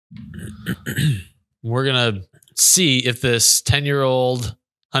We're going to see if this 10-year-old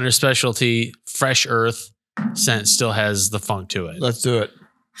Hunter Specialty Fresh Earth scent still has the funk to it. Let's do it.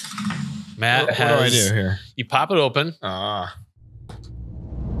 Matt what do I do here? You pop it open.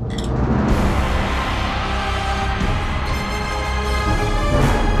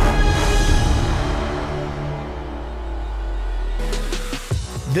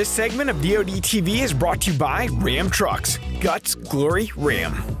 This segment of DoD TV is brought to you by Ram Trucks. Guts, glory,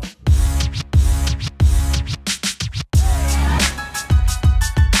 Ram.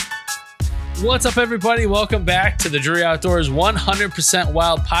 What's up, everybody? Welcome back to the Drury Outdoors 100%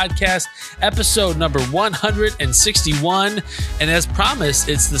 Wild Podcast, episode number 161. And as promised,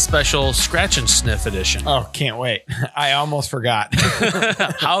 it's the special Scratch and Sniff edition. Oh, can't wait. I almost forgot.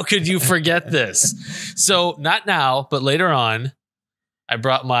 How could you forget this? So not now, but later on,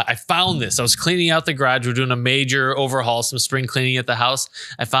 I found this. I was cleaning out the garage. We're doing a major overhaul, some spring cleaning at the house.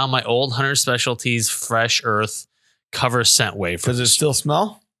 I found my old Hunter Specialties Fresh Earth cover scent wafer. Does it still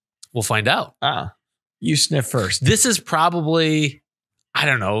smell? We'll find out. You sniff first. This is probably, I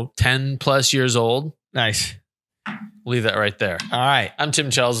don't know, 10 plus years old. Nice. Leave that right there. All right. I'm Tim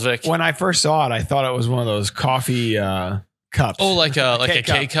Chelsvik. When I first saw it, I thought it was one of those coffee cups. Oh, like a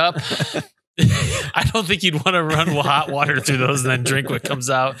K-cup? I don't think you'd want to run hot water through those and then drink what comes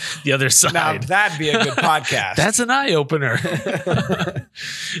out the other side. Now, that'd be a good podcast. That's an eye-opener.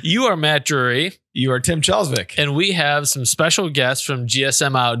 You are Matt Drury. You are Tim Chelsvik. And we have some special guests from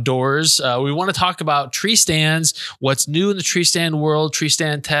GSM Outdoors. We want to talk about tree stands, what's new in the tree stand world, tree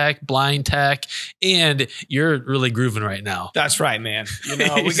stand tech, blind tech, and you're really grooving right now. That's right, man. You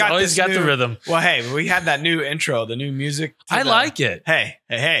know, we got always got the rhythm. Well, hey, we had that new intro, the new music. I like it.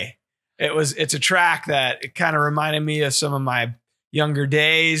 Hey. It's a track that it kind of reminded me of some of my younger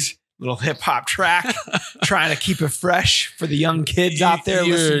days. Little hip hop track, trying to keep it fresh for the young kids out there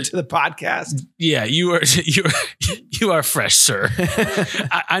listening to the podcast. Yeah, you are fresh, sir.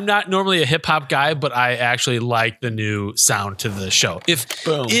 I'm not normally a hip hop guy, but I actually like the new sound to the show.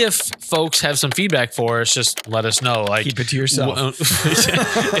 If folks have some feedback for us, just let us know. Like, keep it to yourself.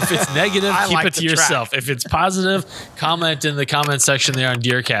 If it's negative, keep it to yourself. Track. If it's positive, comment in the comment section there on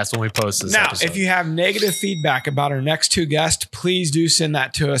DeerCast when we post this episode. If you have negative feedback about our next two guests, please do send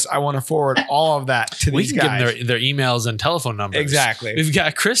that to us. I want to forward all of that to these guys. Give them their emails and telephone numbers. Exactly. We've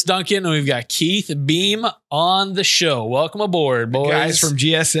got Chris Dunkin and we've got Keith Beam on the show. Welcome aboard, boys. Guys from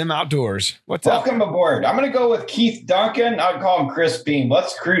GSM Outdoors. What's up? Welcome aboard. I'm going to go with Keith Dunkin. I'll call him Chris Beam.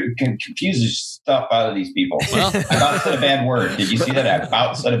 Let's confuse the stuff out of these people. Well, I about said a bad word. Did you see that? I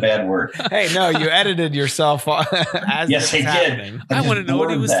about said a bad word. Hey, no, you edited yourself as yes, I did. I want to know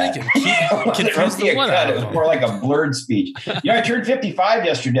what he was thinking. It was more like a blurred speech. You know, I turned 55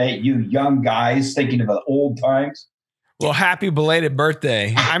 yesterday. You young guys thinking of the old times. Well, happy belated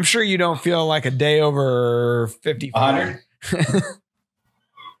birthday. I'm sure you don't feel like a day over 55.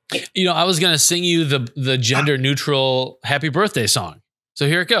 You know, I was going to sing you the gender neutral happy birthday song. So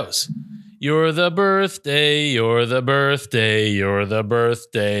here it goes. You're the birthday, you're the birthday, you're the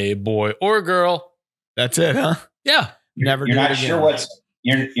birthday boy or girl. That's it, huh? Yeah. Never You're not sure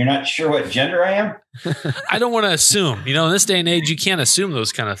you're not sure what gender I am? I don't want to assume. You know, in this day and age, you can't assume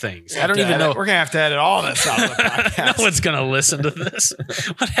those kind of things. I don't even know. We're going to have to edit all this out of the podcast. No one's going to listen to this.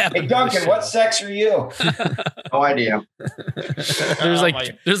 What happened? Hey, Duncan, what sex are you? No idea. There's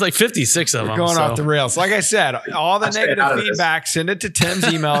like 56 of them. Going off the rails. Like I said, all the negative feedback, send it to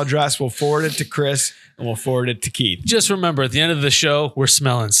Tim's email address. We'll forward it to Chris and we'll forward it to Keith. Just remember, at the end of the show, we're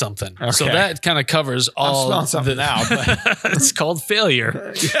smelling something. Okay. So that kind of covers all. I'm smelling something now, but it's called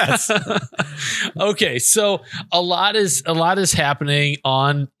failure. Yes. Okay, so a lot is happening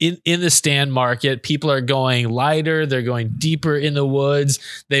in the stand market. People are going lighter. They're going deeper in the woods.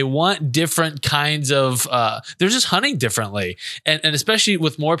 They want different kinds of. They're just hunting differently, and especially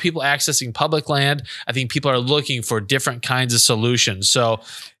with more people accessing public land, I think people are looking for different kinds of solutions. So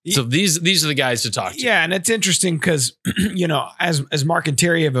these are the guys to talk to. Yeah, and it's interesting because you know, as Mark and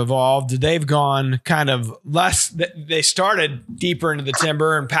Terry have evolved, they've gone kind of less. They started deeper into the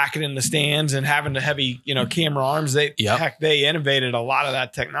timber and packing in the stands and having the heavy, you know, camera arms. They innovated a lot of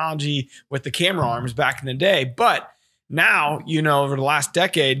that technology with the camera arms back in the day. But now, you know, over the last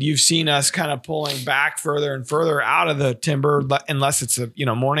decade, you've seen us kind of pulling back further and further out of the timber, unless it's a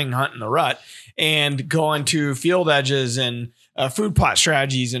morning hunt in the rut, and going to field edges and food plot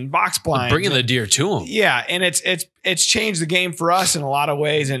strategies and box blinds, bringing the deer to them. Yeah, and it's changed the game for us in a lot of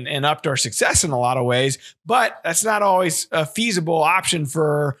ways and upped our success in a lot of ways. But that's not always a feasible option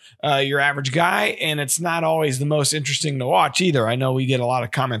for your average guy, and it's not always the most interesting to watch either. I know we get a lot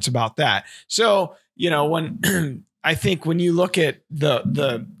of comments about that. So, you know, when I think when you look at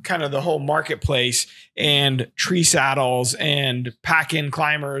the kind of the whole marketplace and tree saddles and pack-in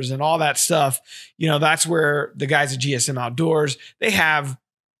climbers and all that stuff, you know, that's where the guys at GSM Outdoors, they have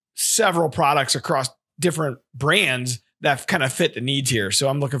several products across different brands that kind of fit the needs here. So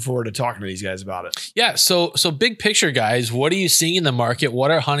I'm looking forward to talking to these guys about it. Yeah. So big picture, guys, what are you seeing in the market?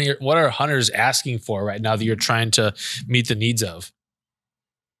 What are hunters asking for right now that you're trying to meet the needs of?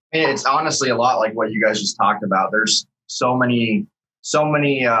 It's honestly a lot like what you guys just talked about. There's so many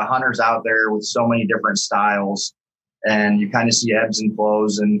hunters out there with so many different styles, and you kind of see ebbs and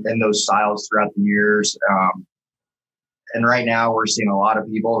flows in those styles throughout the years. And right now we're seeing a lot of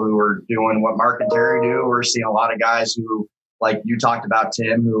people who are doing what Mark and Terry do. We're seeing a lot of guys who, like you talked about,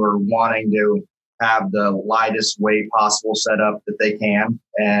 Tim, who are wanting to have the lightest weight possible setup that they can.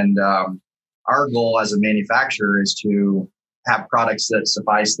 And our goal as a manufacturer is to have products that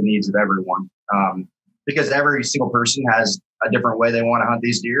suffice the needs of everyone. Because every single person has a different way they want to hunt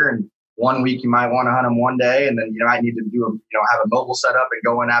these deer. And one week you might want to hunt them one day, and then you might need to have a mobile setup and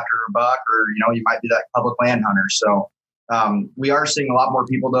go in after a buck, or, you might be that public land hunter. So we are seeing a lot more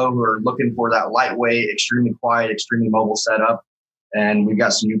people, though, who are looking for that lightweight, extremely quiet, extremely mobile setup. And we've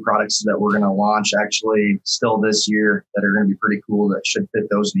got some new products that we're going to launch actually still this year that are going to be pretty cool that should fit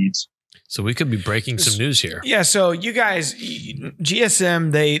those needs. So we could be breaking some news here. Yeah. So you guys,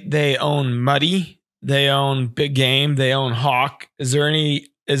 GSM, they own Muddy, they own Big Game, they own Hawk. Is there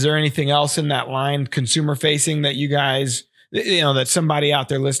anything else in that line, consumer facing, that you guys, that somebody out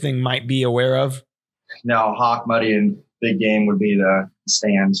there listening might be aware of? No, Hawk, Muddy, and Big Game would be the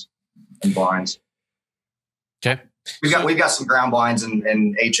stands and blinds. Okay. We've got some ground blinds and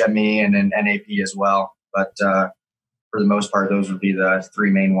HME and NAP as well, but for the most part, those would be the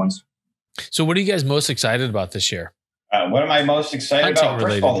three main ones. So what are you guys most excited about this year? What am I most excited about?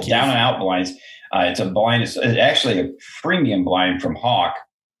 First of all, the down and out blinds. It's a blind. It's actually a premium blind from Hawk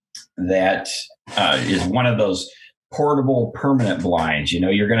that is one of those portable permanent blinds.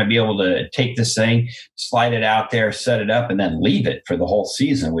 You're going to be able to take this thing, slide it out there, set it up, and then leave it for the whole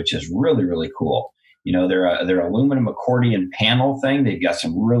season, which is really, really cool. They're aluminum accordion panel thing. They've got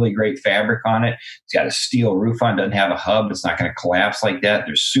some really great fabric on it. It's got a steel roof on, doesn't have a hub. It's not going to collapse like that.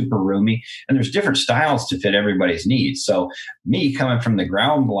 They're super roomy, and there's different styles to fit everybody's needs. So me coming from the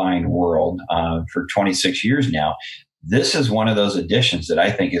ground blind world for 26 years now, this is one of those additions that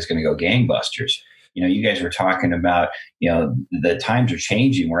I think is going to go gangbusters. You guys were talking about, the times are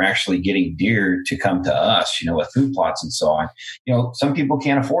changing. We're actually getting deer to come to us, with food plots and so on. Some people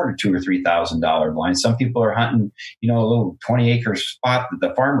can't afford a $2,000 or $3,000 blind. Some people are hunting, a little 20-acre spot that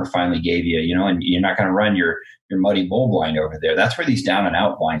the farmer finally gave you, and you're not going to run your muddy bull blind over there. That's where these down and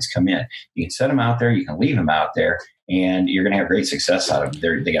out blinds come in. You can set them out there, you can leave them out there, and you're going to have great success out of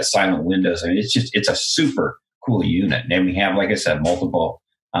them. They got silent windows. I mean, it's a super cool unit. And we have, like I said, multiple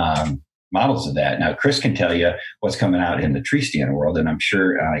models of that. Now, Chris can tell you what's coming out in the Treestand world, and I'm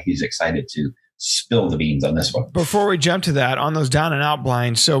sure he's excited to spill the beans on this one. Before we jump to that, on those down and out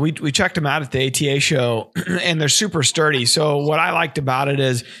blinds, so we checked them out at the ATA show, and they're super sturdy. So what I liked about it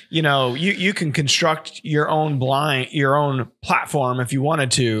is, you can construct your own blind, your own platform if you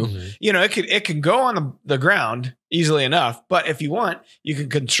wanted to. Mm-hmm. It can go on the ground easily enough, but if you want, you can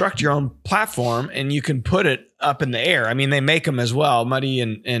construct your own platform and you can put it up in the air. I mean, they make them as well. Muddy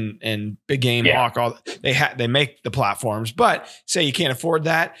and Big Game, Hawk, they make the platforms. But say you can't afford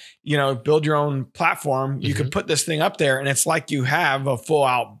that, build your own platform. You can put this thing up there, and it's like you have a full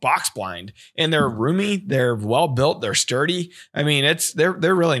out box blind. And they're roomy, they're well built, they're sturdy. I mean, they're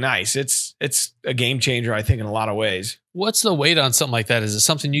really nice. It's a game changer, I think, in a lot of ways. What's the weight on something like that? Is it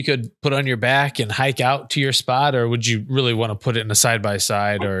something you could put on your back and hike out to your spot, or would you really want to put it in a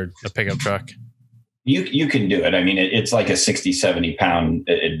side-by-side or a pickup truck? You can do it. I mean, it's like a 60, 70 pound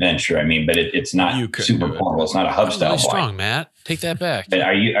adventure. I mean, but it's not super portable. It's not a hub style. Really strong, Matt. Take that back. But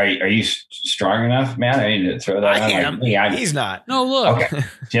are you strong enough, Matt? I mean, to throw that on. Like he's not. No, look. Okay.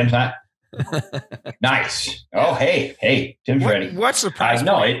 Tim's not. Nice. Oh, hey, Tim's ready. What's the price?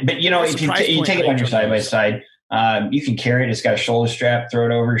 No, but if you take it on your side by side, you can carry it. It's got a shoulder strap. Throw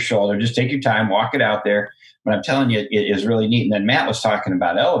it over your shoulder. Just take your time. Walk it out there. But I'm telling you, it is really neat. And then Matt was talking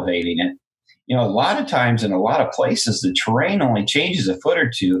about elevating it. A lot of times in a lot of places, the terrain only changes a foot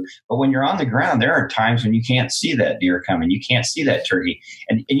or two. But when you're on the ground, there are times when you can't see that deer coming. You can't see that turkey.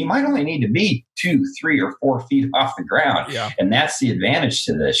 And you might only need to be 2, 3, or 4 feet off the ground. Yeah. And that's the advantage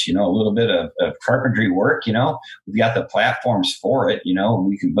to this, a little bit of carpentry work. We've got the platforms for it.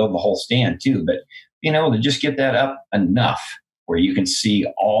 We can build the whole stand too. But, to just get that up enough where you can see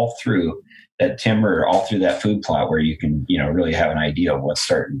all through that timber, all through that food plot, where you can, really have an idea of what's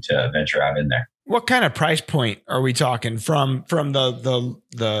starting to venture out in there. What kind of price point are we talking from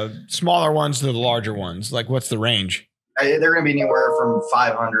the smaller ones to the larger ones? Like, what's the range? They're going to be anywhere from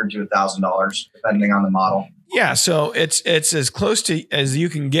 $500 to $1,000, depending on the model. Yeah, so it's as close to as you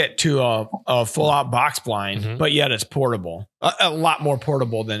can get to a full out box blind, but yet it's portable. A lot more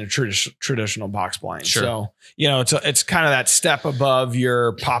portable than a traditional box blind. Sure. So it's kind of that step above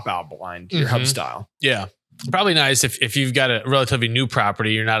your pop out blind, your hub style. Yeah. Probably nice if you've got a relatively new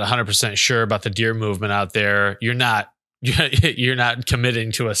property, you're not 100% sure about the deer movement out there. You're not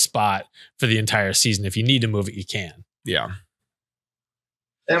committing to a spot for the entire season. If you need to move it, you can. Yeah.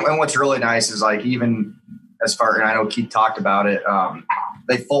 And what's really nice is like, even as far, and I know Keith talked about it,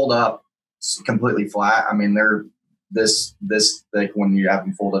 they fold up completely flat. I mean, they're this thick when you have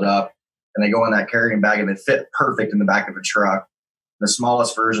them folded up, and they go in that carrying bag and they fit perfect in the back of a truck. The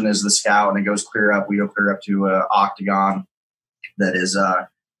smallest version is the Scout, and it goes clear up. We go clear up to an Octagon. That is our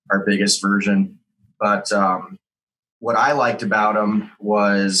biggest version. But what I liked about them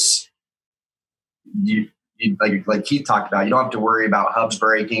was you like Keith talked about, you don't have to worry about hubs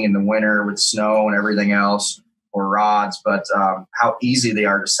breaking in the winter with snow and everything else, or rods, but how easy they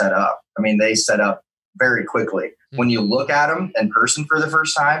are to set up. I mean, they set up very quickly. When you look at them in person for the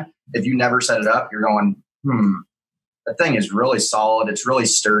first time, if you never set it up, you're going, that thing is really solid. It's really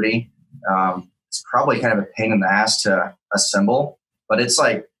sturdy. It's probably kind of a pain in the ass to assemble, but it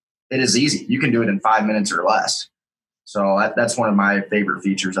is easy. You can do it in 5 minutes or less. So that's one of my favorite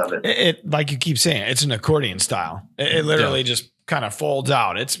features of it. It like you keep saying, it's an accordion style. It literally just kind of folds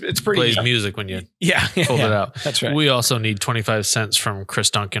out. It's pretty plays music when you fold it out. That's right. We also need 25 cents from Chris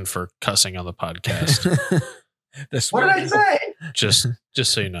Dunkin for cussing on the podcast. What did I say?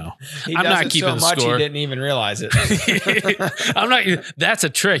 Just so you know, I'm not keeping so much score. He didn't even realize it. I'm not. That's a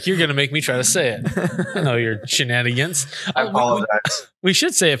trick. You're going to make me try to say it. I know your shenanigans. I apologize. We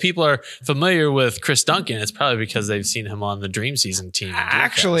should say if people are familiar with Chris Dunkin, it's probably because they've seen him on the Dream Season team.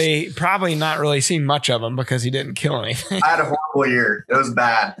 Actually, probably not really seen much of him because he didn't kill anything. I had a horrible year. It was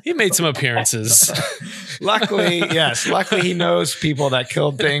bad. He made some appearances. Luckily he knows people that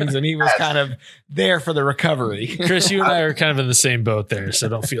killed things, and he was kind of there for the recovery. Chris, you and I are kind of in the same boat there, so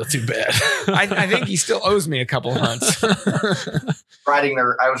don't feel too bad. I think he still owes me a couple hunts. I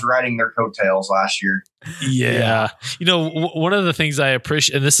was riding their coattails last year. Yeah. You know, one of the things I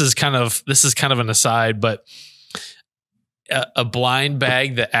appreciate, and this is kind of an aside, but a blind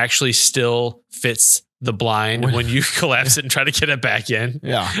bag that actually still fits the blind when you collapse it and try to get it back in.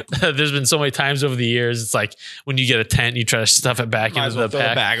 Yeah. There's been so many times over the years. It's like when you get a tent, you try to stuff it back into the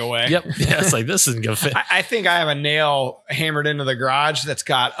bag away. Yep. Yeah. It's like, this isn't going to fit. I think I have a nail hammered into the garage that's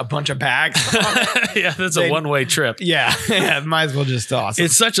got a bunch of bags. Yeah. That's a one-way trip. Yeah. Might as well just toss it.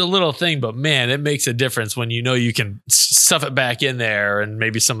 It's such a little thing, but man, it makes a difference when you know you can stuff it back in there and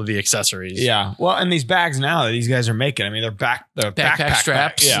maybe some of the accessories. Yeah. Well, and these bags now that these guys are making, I mean, they're backpack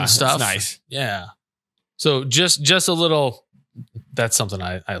straps and stuff. It's nice. Yeah. So just a little, that's something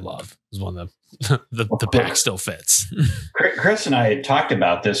I love, is when the pack still fits. Chris and I had talked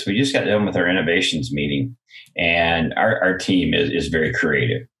about this. We just got done with our innovations meeting, and our team is very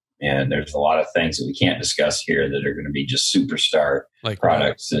creative. And there's a lot of things that we can't discuss here that are going to be just superstar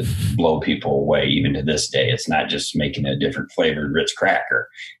products that blow people away even to this day. It's not just making a different flavored Ritz cracker.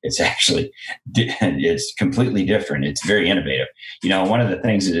 It's actually, it's completely different. It's very innovative. You know, one of the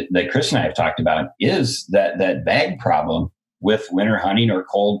things that Chris and I have talked about is that bag problem with winter hunting or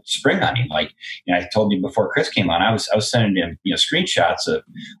cold spring hunting. Like, you know, I told you before Chris came on, I was sending him, screenshots of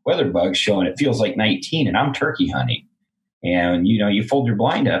weather bugs showing it feels like 19 and I'm turkey hunting. And, you fold your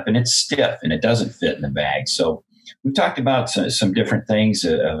blind up and it's stiff and it doesn't fit in the bag. So we've talked about some different things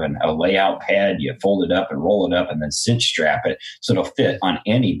of a layout pad. You fold it up and roll it up and then cinch strap it so it'll fit on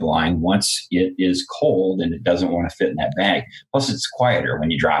any blind once it is cold and it doesn't want to fit in that bag. Plus, it's quieter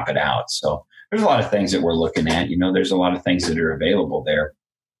when you drop it out. So there's a lot of things that we're looking at. There's a lot of things that are available there.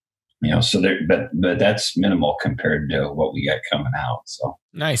 So there, but that's minimal compared to what we got coming out. So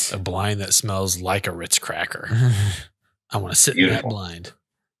nice. A blind that smells like a Ritz cracker. I want to sit in that blind.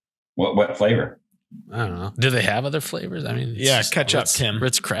 What flavor? I don't know. Do they have other flavors? I mean, catch up, Tim.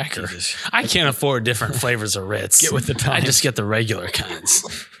 Ritz cracker. I can't afford different flavors of Ritz. Get with the time. I just get the regular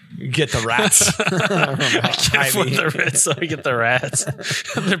kinds. Get the rats. I can't afford the Ritz, so I get the rats.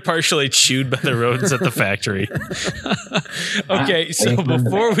 They're partially chewed by the rodents at the factory. Okay, so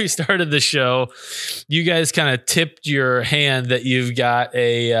before we started the show, you guys kind of tipped your hand that you've got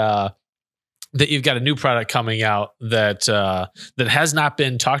a new product coming out that has not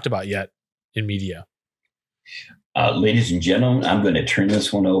been talked about yet in media. Ladies and gentlemen, I'm going to turn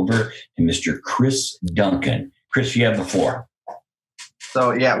this one over to Mr. Chris Dunkin. Chris, you have the floor.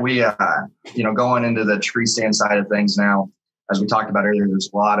 So yeah, we, going into the tree stand side of things now, as we talked about earlier, there's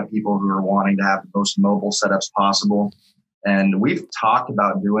a lot of people who are wanting to have the most mobile setups possible. And we've talked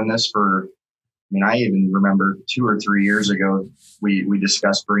about doing this for, I even remember 2 or 3 years ago, we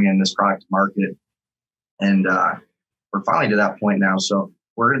discussed bringing this product to market, and we're finally to that point now. So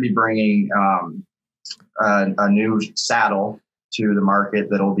we're going to be bringing a new saddle to the market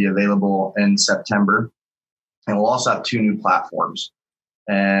that'll be available in September. And we'll also have 2 new platforms,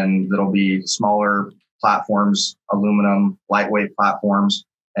 and that'll be smaller platforms, aluminum, lightweight platforms.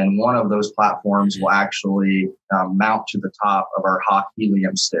 And one of those platforms will actually mount to the top of our Hawk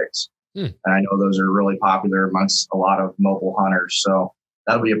helium sticks. And I know those are really popular amongst a lot of mobile hunters. So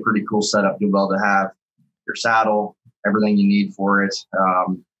that'll be a pretty cool setup. You'll be able to have your saddle, everything you need for it,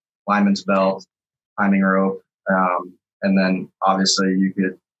 lineman's belt, timing rope. And then obviously you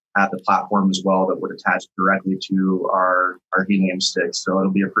could have the platform as well that would attach directly to our helium sticks. So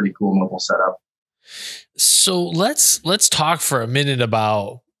it'll be a pretty cool mobile setup. So let's talk for a minute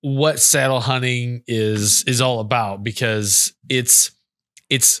about what saddle hunting is all about, because it's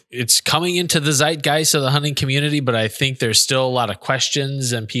coming into the zeitgeist of the hunting community, but I think there's still a lot of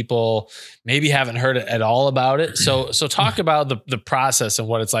questions and people maybe haven't heard at all about it. So talk about the process and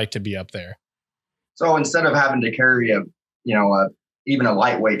what it's like to be up there. So instead of having to carry even a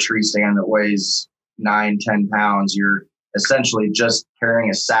lightweight tree stand that weighs 9-10 pounds, you're essentially just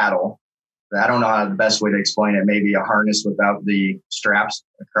carrying a saddle. I don't know how the best way to explain it. Maybe a harness without the straps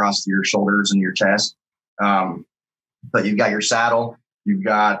across your shoulders and your chest. But you've got your saddle. You've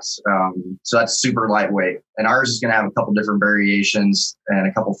got, so that's super lightweight. And ours is going to have a couple different variations and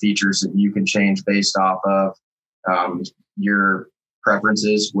a couple features that you can change based off of your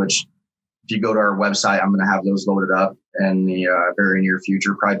preferences, which if you go to our website, I'm going to have those loaded up in the very near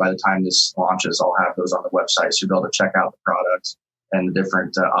future. Probably by the time this launches, I'll have those on the website. So you'll be able to check out the products and the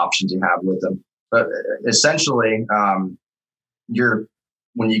different options you have with them. But essentially,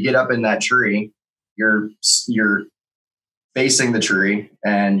 when you get up in that tree, you're facing the tree,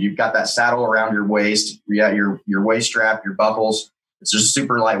 and you've got that saddle around your waist. You got your waist strap, your buckles. It's just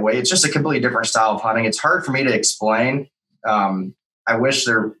super lightweight. It's just a completely different style of hunting. It's hard for me to explain. I wish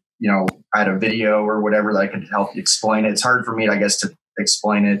I had a video or whatever that I could help you explain it. It's hard for me, I guess, to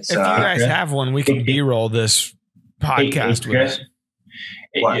explain it. If you guys have one, we can B-roll this podcast with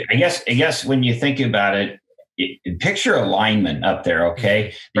it. I guess when you think about it, picture a lineman up there,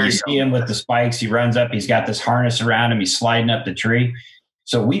 okay? You see him with the spikes. He runs up. He's got this harness around him. He's sliding up the tree.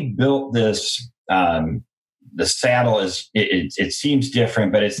 So we built this. The saddle it seems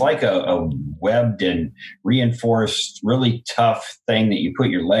different, but it's like a webbed and reinforced, really tough thing that you put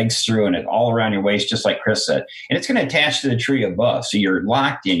your legs through, and it all around your waist, just like Chris said. And it's going to attach to the tree above, so you're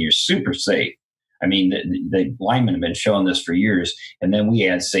locked in. You're super safe. I mean, the linemen have been showing this for years, and then we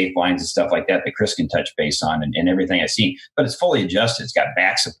add safe lines and stuff like that Chris can touch base on and everything I've seen. But it's fully adjusted. It's got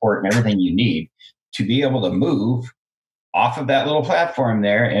back support and everything you need to be able to move off of that little platform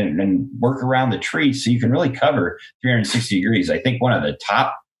there and work around the tree, so you can really cover 360 degrees. I think one of the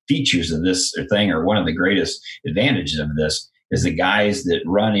top features of this thing, or one of the greatest advantages of this, is the guys that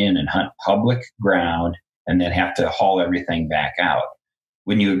run in and hunt public ground and then have to haul everything back out.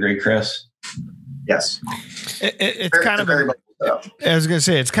 Wouldn't you agree, Chris? Yes. It's kind of I was going to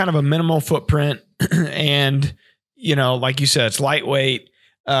say, it's kind of a minimal footprint, and like you said, it's lightweight.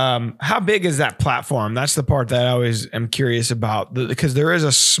 How big is that platform? That's the part that I always am curious about, because there is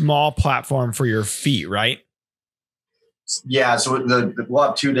a small platform for your feet, right? Yeah. So we'll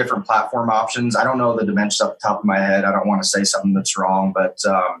have 2 different platform options. I don't know the dimensions off the top of my head. I don't want to say something that's wrong, but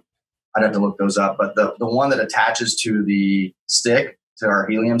I'd have to look those up. But the one that attaches to the stick, to our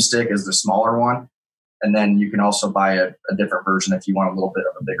helium stick, is the smaller one. And then you can also buy a different version if you want a little bit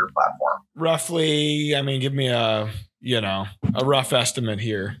of a bigger platform. Roughly, give me a rough estimate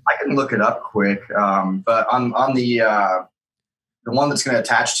here. I can look it up quick. But on the one that's going to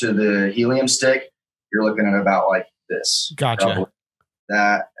attach to the helium stick, you're looking at about like this. Gotcha.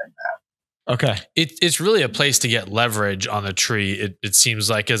 That and that. Okay. It's really a place to get leverage on the tree. It seems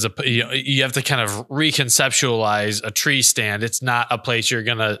like you have to kind of reconceptualize a tree stand. It's not a place you're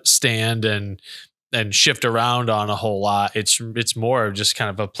going to stand and shift around on a whole lot. It's more of just kind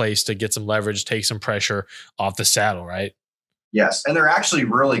of a place to get some leverage, take some pressure off the saddle, right? Yes. And they're actually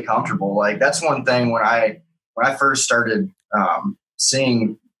really comfortable. Like, that's one thing when I first started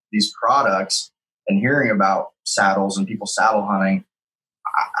seeing these products and hearing about saddles and people saddle hunting,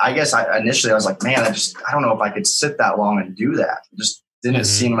 I guess initially I was like, man, I don't know if I could sit that long and do that. It just didn't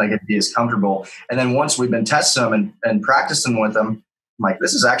seem like it'd be as comfortable. And then once we've been testing them and practicing with them, I'm like,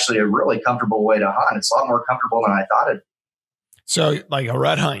 this is actually a really comfortable way to hunt. It's a lot more comfortable than I thought it. So like a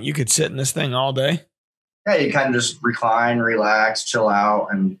red hunt, you could sit in this thing all day. Yeah, you kind of just recline, relax, chill out,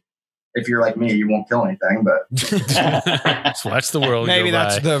 and if you're like me, you won't kill anything. But just watch the world. Maybe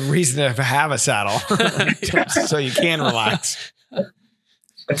that's the reason to have a saddle, so you can relax.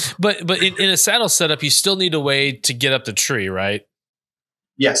 But in a saddle setup, you still need a way to get up the tree, right?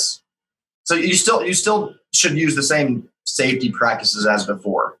 Yes. So you still should use the same safety practices as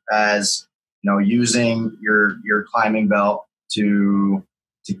before, as using your climbing belt to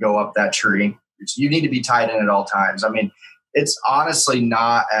go up that tree. You need to be tied in at all times. I mean, it's honestly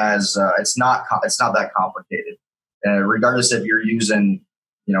not as it's not that complicated. Regardless if you're using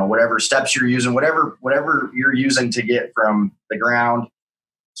whatever steps you're using, whatever you're using to get from the ground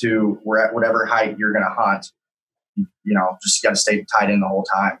to whatever height you're going to hunt, just got to stay tied in the whole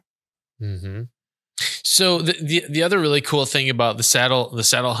time. Mm-hmm. So the other really cool thing about the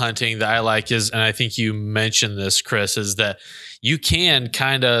saddle hunting that I like is, and I think you mentioned this, Chris, is that you can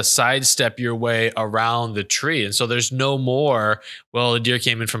kind of sidestep your way around the tree. And so there's no more, well, the deer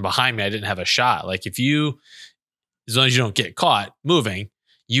came in from behind me, I didn't have a shot. Like as long as you don't get caught moving,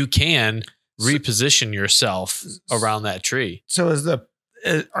 you can reposition yourself around that tree. So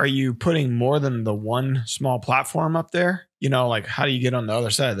are you putting more than the one small platform up there? Like how do you get on the other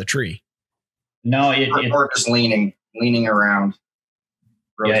side of the tree? No, or just leaning around.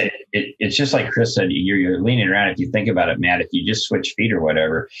 Yeah, it's just like Chris said, you're leaning around. If you think about it, Matt, if you just switch feet or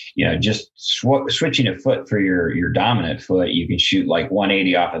whatever, just switching a foot for your dominant foot, you can shoot like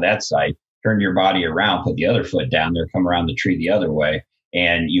 180 off of that side, turn your body around, put the other foot down there, come around the tree the other way.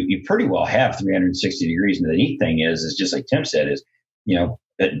 And you pretty well have 360 degrees. And the neat thing is just like Tim said, is,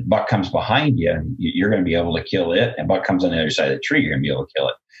 that buck comes behind you, you're going to be able to kill it. And buck comes on the other side of the tree, you're going to be able to kill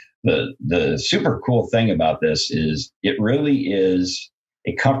it. The super cool thing about this is it really is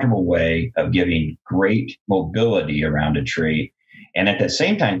a comfortable way of giving great mobility around a tree. And at the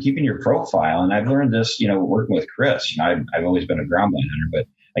same time, keeping your profile. And I've learned this, working with Chris. I've always been a ground blind hunter, but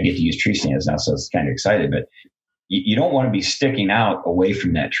I get to use tree stands now. So it's kind of excited, but you don't want to be sticking out away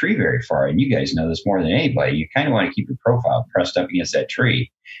from that tree very far. And you guys know this more than anybody. You kind of want to keep your profile pressed up against that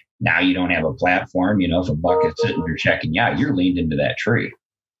tree. Now you don't have a platform, if a buck is sitting there checking you out, you're leaned into that tree.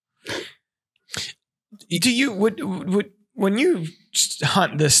 Do you when you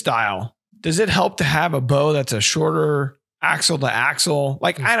hunt this style, does it help to have a bow that's a shorter axle to axle?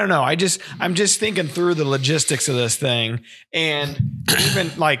 Like, I don't know. I'm just thinking through the logistics of this thing. And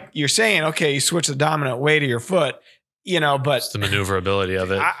even like you're saying, okay, you switch the dominant weight of your foot, but it's the maneuverability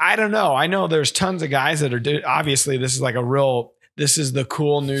of it. I don't know. I know there's tons of guys that are obviously this is like this is the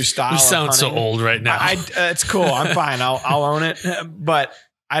cool new style. You sound so old right now. It's cool. I'm fine. I'll own it, but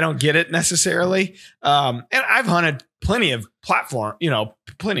I don't get it necessarily. And I've hunted plenty of platform,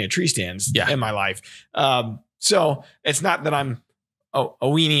 plenty of tree stands in my life. So it's not that I'm a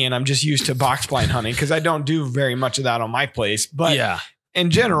weenie and I'm just used to box blind hunting, because I don't do very much of that on my place. But in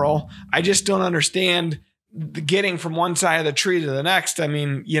general, I just don't understand the getting from one side of the tree to the next. I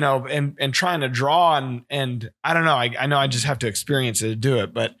mean, and trying to draw and I don't know. I know I just have to experience it to do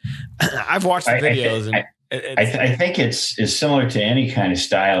it, but I've watched the videos I think it's similar to any kind of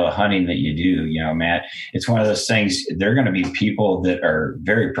style of hunting that you do, Matt. It's one of those things. There are going to be people that are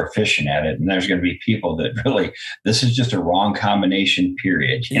very proficient at it, and there's going to be people that really, this is just a wrong combination,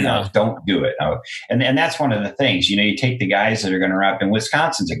 period. Don't do it. And that's one of the things, you take the guys that are going to wrap in.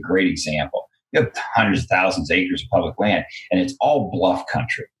 Wisconsin's a great example. You have hundreds of thousands of acres of public land, and it's all bluff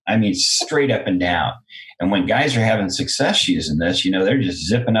country. I mean, straight up and down. And when guys are having success using this, they're just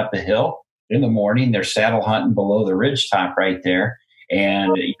zipping up the hill. In the morning, they're saddle hunting below the ridge top right there.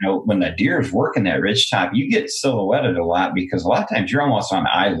 And, when the deer is working that ridge top, you get silhouetted a lot, because a lot of times you're almost on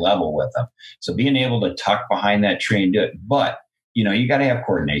eye level with them. So being able to tuck behind that tree and do it. But, you got to have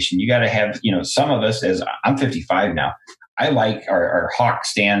coordination. You got to have, some of us, as I'm 55 now, I like our hawk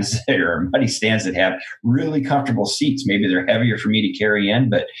stands or muddy stands that have really comfortable seats. Maybe they're heavier for me to carry in,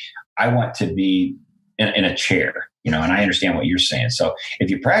 but I want to be in a chair. And I understand what you're saying. So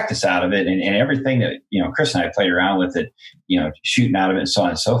if you practice out of it and everything that, Chris and I played around with it, shooting out of it and so on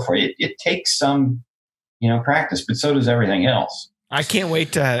and so forth, it takes some, practice, but so does everything else. I can't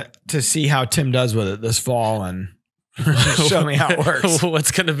wait to see how Tim does with it this fall and show me how it works. What's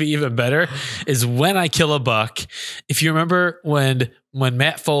going to be even better is when I kill a buck. If you remember when when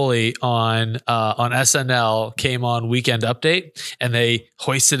Matt Foley on SNL came on Weekend Update and they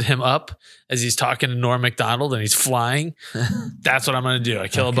hoisted him up as he's talking to Norm Macdonald and he's flying, that's what I'm going to do. I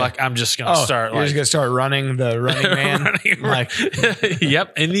kill a buck. I'm just going to start. You're just going to start running the Running Man.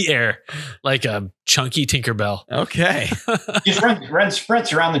 Yep, in the air like a chunky Tinkerbell. Okay. Just run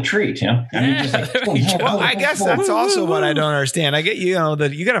sprints around the tree, Tim. I mean, just like, well, I guess that's also what I don't understand. I get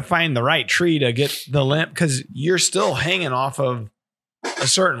that you got to find the right tree to get the limb because you're still hanging off of a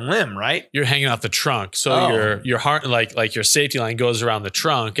certain limb, right? You're hanging off the trunk. So your heart, like your safety line goes around the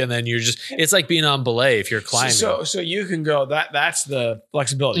trunk and then it's like being on belay if you're climbing. So you can go, that's the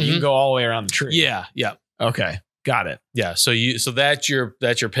flexibility. You can go all the way around the tree. Yeah. Yeah. Okay. Got it. Yeah. So that's your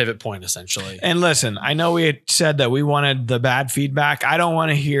pivot point essentially. And listen, I know we had said that we wanted the bad feedback. I don't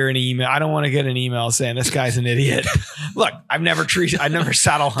want to hear an email. I don't want to get an email saying this guy's an idiot. Look, I've never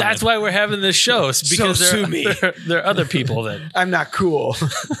saddle hunted. That's why we're having this show. Because there are other people that I'm not cool.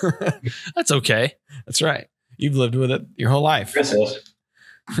 That's okay. That's right. You've lived with it your whole life. Chris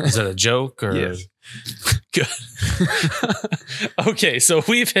is it a joke or? Yes. Good. Okay, so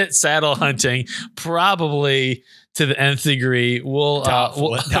we've hit saddle hunting probably to the nth degree. We'll doubt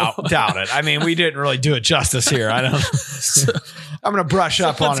it. I mean, we didn't really do it justice here. I don't. I'm going to brush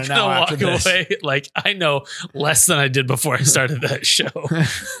up on it now after this. Away. Like I know less than I did before I started that show.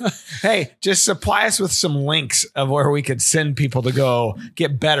 Hey, just supply us with some links of where we could send people to go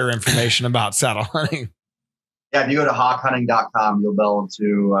get better information about saddle hunting. Yeah, if you go to hawkhunting.com, you'll be able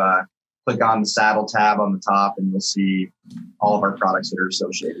to click on the saddle tab on the top and you'll see all of our products that are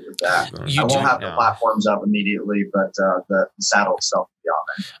associated with that. I won't have the platforms up immediately, but the saddle itself will be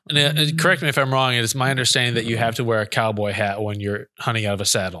on there. And correct me if I'm wrong, it is my understanding that you have to wear a cowboy hat when you're hunting out of a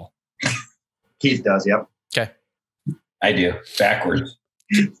saddle. Keith does, yep. Okay. I do. Backwards.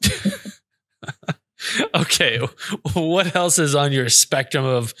 Okay, what else is on your spectrum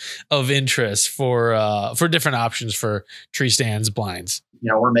of interest for different options for Treestand's blinds?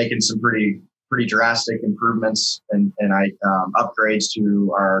 We're making some pretty drastic improvements and upgrades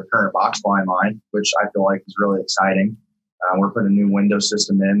to our current box blind line, which I feel like is really exciting. We're putting a new window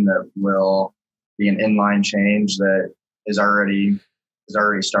system in that will be an inline change that is already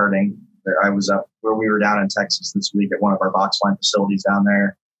starting. I was up where we were down in Texas this week at one of our box line facilities down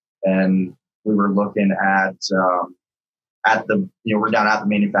there, and we were looking at we're down at the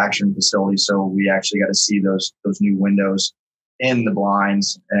manufacturing facility, so we actually got to see those new windows in the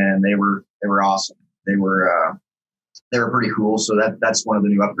blinds, and they were awesome. They were pretty cool. So that's one of the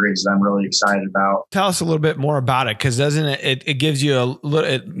new upgrades that I'm really excited about. Tell us a little bit more about it, because doesn't it gives you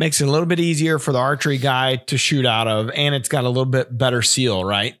it makes it a little bit easier for the archery guy to shoot out of, and it's got a little bit better seal,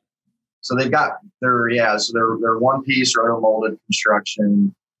 right? So they're one piece roto molded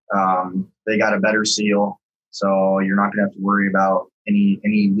construction. They got a better seal, so you're not going to have to worry about any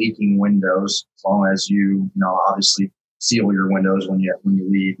leaking windows as long as you obviously seal your windows when you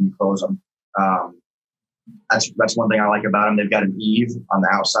leave and you close them. That's one thing I like about them. They've got an eave on the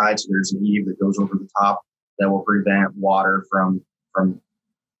outside, so there's an eave that goes over the top that will prevent water from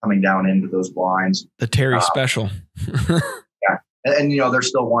coming down into those blinds. The Terry special. Yeah, and they're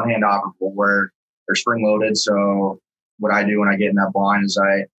still one hand operable where they're spring loaded. So what I do when I get in that blind is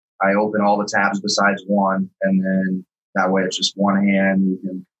I open all the tabs besides one, and then that way it's just one hand. You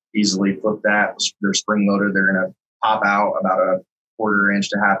can easily flip that. They're spring loaded. They're going to pop out about a 1/4 inch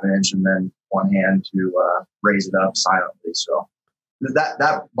to 1/2 inch, and then one hand to raise it up silently. So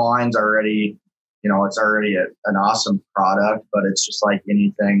that blind's already, it's already an awesome product, but it's just like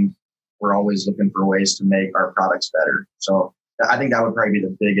anything. We're always looking for ways to make our products better. So I think that would probably be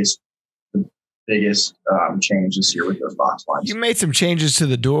the biggest change this year with those box blinds. You made some changes to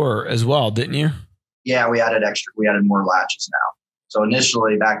the door as well, didn't you? Yeah, we added more latches now. So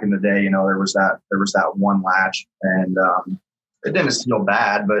initially back in the day, there was that one latch, and it didn't feel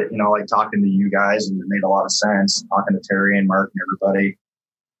bad, but like talking to you guys, and it made a lot of sense. Talking to Terry and Mark and everybody,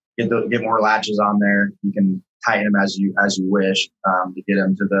 get more latches on there. You can tighten them as you wish to get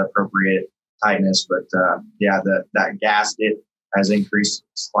them to the appropriate tightness. But that gasket has increased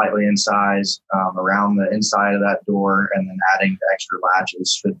slightly in size around the inside of that door, and then adding the extra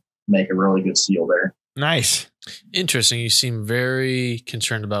latches should make a really good seal there. Nice. Interesting. You seem very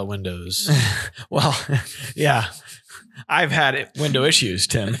concerned about windows. Well, yeah. I've had window issues,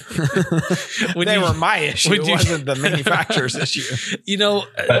 Tim. They were my issue. It wasn't the manufacturer's issue. You know,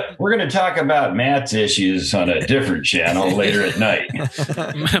 but we're going to talk about Matt's issues on a different channel later at night.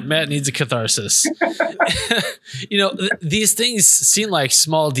 Matt needs a catharsis. You know, these things seem like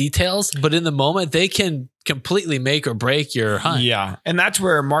small details, but in the moment they can completely make or break your hunt. Yeah. And that's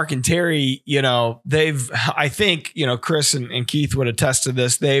where Mark and Terry, you know, I think, you know, Chris and Keith would attest to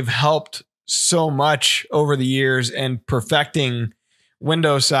this. They've helped so much over the years in perfecting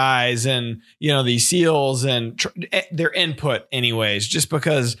window size and, you know, these seals and their input anyways, just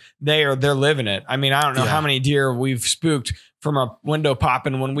because they're living it. I mean, I don't know how many deer we've spooked from a window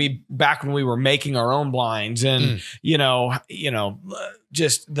popping back when we were making our own blinds and, you know,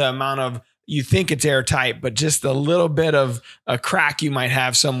 just the amount of, you think it's airtight, but just a little bit of a crack you might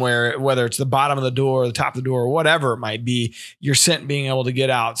have somewhere, whether it's the bottom of the door, or the top of the door, or whatever it might be, your scent being able to get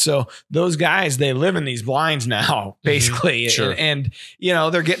out. So those guys, they live in these blinds now, basically. Sure. And, you know,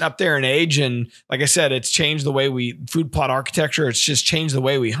 they're getting up there in age. And like I said, it's changed the way food plot architecture. It's just changed the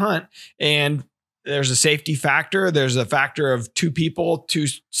way we hunt. And there's a safety factor. There's a factor of 2 people, 2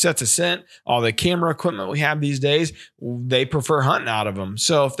 sets of scent, all the camera equipment we have these days, they prefer hunting out of them.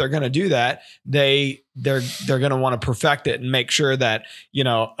 So if they're going to do that, they're going to want to perfect it and make sure that, you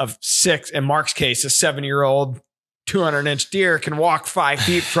know, in Mark's case, a 7-year-old 200-inch deer can walk 5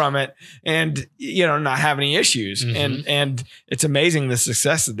 feet from it and, you know, not have any issues. And it's amazing the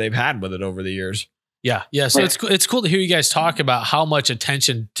success that they've had with it over the years. Yeah. Yeah. So it's cool to hear you guys talk about how much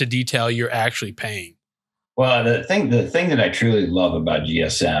attention to detail you're actually paying. Well, the thing that I truly love about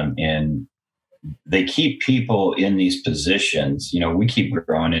GSM, and they keep people in these positions, you know, we keep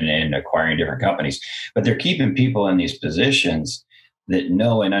growing and acquiring different companies, but they're keeping people in these positions that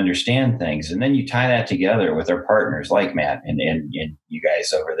know and understand things. And then you tie that together with our partners like Matt and you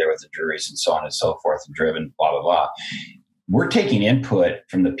guys over there with the juries and so on and so forth, and Driven, blah, blah, blah. We're taking input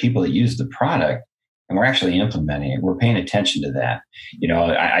from the people that use the product, and we're actually implementing it. We're paying attention to that. You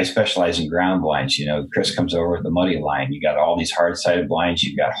know, I specialize in ground blinds. You know, Chris comes over with the muddy line. You got all these hard-sided blinds.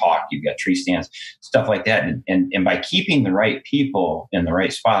 You've got Hawk. You've got Treestands, stuff like that. And by keeping the right people in the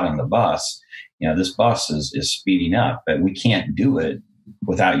right spot on the bus, you know, this bus is speeding up. But we can't do it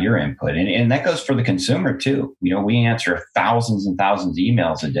without your input. And that goes for the consumer too. You know, we answer thousands and thousands of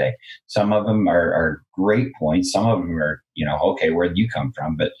emails a day. Some of them are great points. Some of them are, you know, okay, where'd you come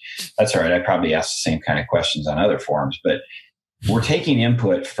from? But that's all right. I probably ask the same kind of questions on other forums, but we're taking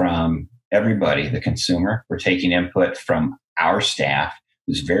input from everybody, the consumer. We're taking input from our staff,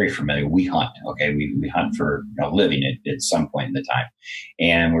 who's very familiar. We hunt. Okay. We hunt for a living at some point in the time.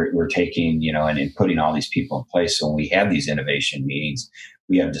 And we're taking, you know, and putting all these people in place. So when we have these innovation meetings,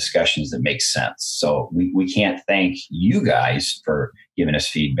 we have discussions that make sense. So we can't thank you guys for giving us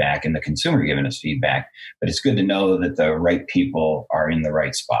feedback and the consumer giving us feedback, but it's good to know that the right people are in the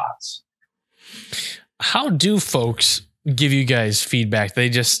right spots. How do folks give you guys feedback? They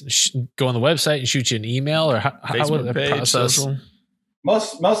just go on the website and shoot you an email, or how would that process? Social.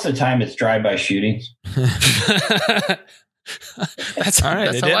 Most of the time it's drive-by shootings. That's all right.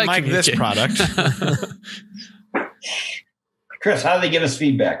 That's they didn't like this product. Chris, how do they give us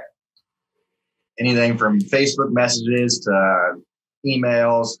feedback? Anything from Facebook messages to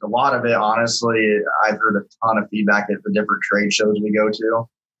emails. A lot of it, honestly, I've heard a ton of feedback at the different trade shows we go to.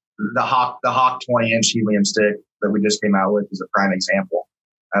 The Hawk 20-inch helium stick that we just came out with is a prime example.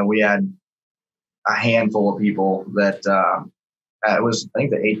 We had a handful of people that it was, I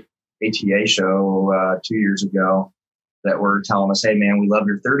think, the ATA show 2 years ago, that were telling us, hey, man, we love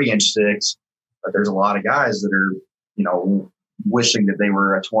your 30-inch sticks, but there's a lot of guys that are, you know, wishing that they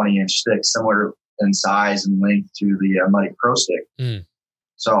were a 20-inch stick, similar in size and length to the Muddy Pro stick.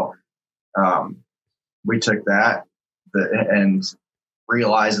 So we took that and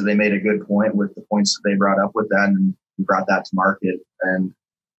realized that they made a good point with the points that they brought up with that, and we brought that to market. And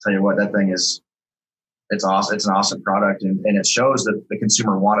tell you what, that thing is, it's awesome. It's an awesome product, and it shows that the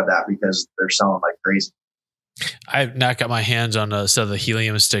consumer wanted that because they're selling like crazy. I've not got my hands on a set of the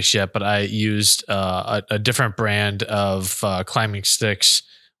helium sticks yet, but I used a different brand of climbing sticks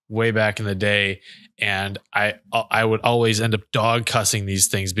way back in the day, and I would always end up dog cussing these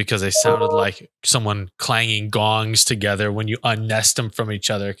things because they sounded like someone clanging gongs together when you unnest them from each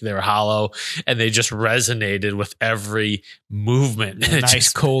other. They were hollow, and they just resonated with every movement. A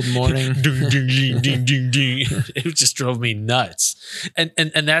nice cold morning. Ding, ding, ding, ding, ding, ding. It just drove me nuts. And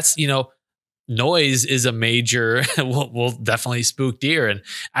that's, you know, noise is a major will definitely spook deer. And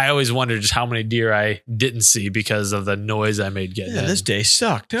I always wondered just how many deer I didn't see because of the noise I made getting in. This day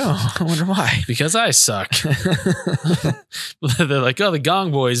sucked. Oh, I wonder why. Because I suck. They're like, oh, the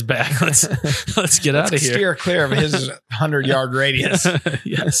gong boy's back. Let's get out of here. Steer clear of his 100-yard radius.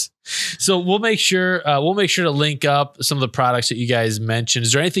 Yes. So we'll make sure to link up some of the products that you guys mentioned.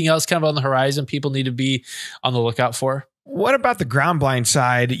 Is there anything else kind of on the horizon people need to be on the lookout for? What about the ground blind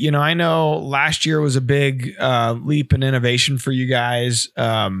side? You know, I know last year was a big leap in innovation for you guys.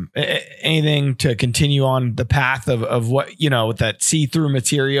 Anything to continue on the path of what, you know, with that see-through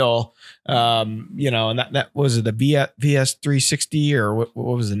material, you know, and that was it the VS 360 or what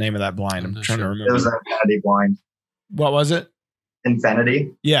was the name of that blind? I'm trying to remember. It was an Infinity blind. What was it?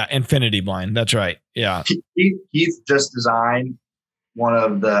 Infinity. Yeah, Infinity blind. That's right. Yeah. Keith just designed one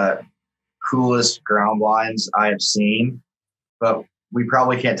of the coolest ground blinds I have seen, but we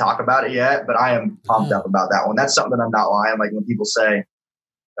probably can't talk about it yet, but I am pumped up about that one. That's something I'm not lying. Like when people say,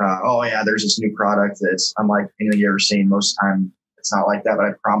 oh yeah, there's this new product I'm like, you ever seen? Most of the time it's not like that, but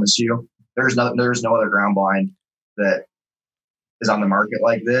I promise you there's no other ground blind that is on the market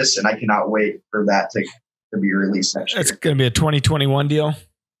like this. And I cannot wait for that to be released next year. It's going to be a 2021 deal.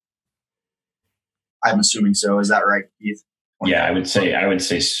 I'm assuming so. Is that right, Keith? Yeah, I would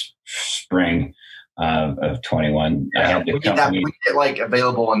say spring of 21. Yeah, we get like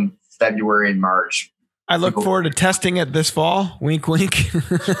available in February and March. I look forward to testing it this fall. Wink, wink.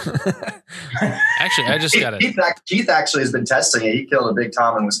 Actually, I just got it. Keith actually has been testing it. He killed a big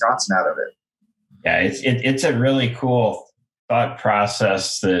tom in Wisconsin out of it. Yeah, it's a really cool thought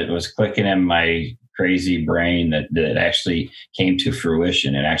process that was clicking in my crazy brain that actually came to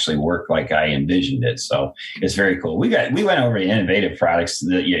fruition and actually worked like I envisioned it. So it's very cool. We went over to innovative products,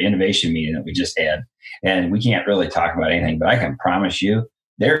 the innovation meeting that we just had, and we can't really talk about anything, but I can promise you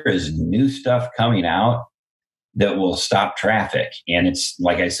there is new stuff coming out that will stop traffic. And it's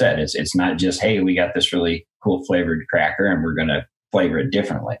like I said, it's not just, hey, we got this really cool flavored cracker and we're going to flavor it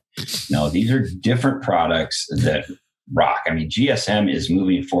differently. No, these are different products that rock. I mean, GSM is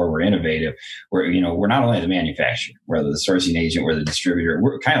moving forward. We're innovative. We're not only the manufacturer, we're the sourcing agent, we're the distributor.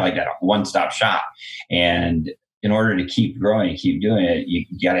 We're kind of like that one-stop shop. And in order to keep growing and keep doing it, you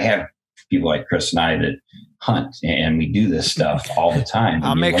got to have people like Chris and I that hunt, and we do this stuff all the time.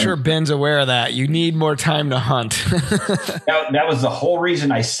 I'll make sure Ben's aware of that. You need more time to hunt. That was the whole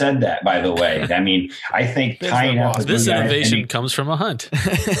reason I said that, by the way. I mean, I think tying up this innovation comes from a hunt.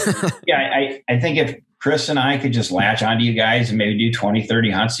 Yeah, I think if Chris and I could just latch onto you guys and maybe do 20,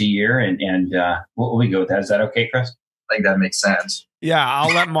 30 hunts a year, and what will we go with that? Is that okay, Chris? I think that makes sense. Yeah,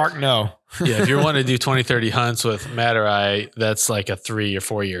 I'll let Mark know. Yeah, if you want to do 20, 30 hunts with Matt or I, that's like a 3 or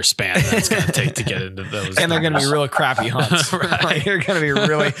 4 year span that's going to take to get into those. And they're going to be really crappy hunts. Right. Like, you're going to be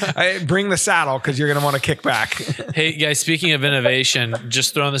really, bring the saddle because you're going to want to kick back. Hey, guys, speaking of innovation,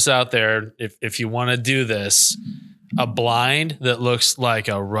 just throwing this out there. If you want to do this, a blind that looks like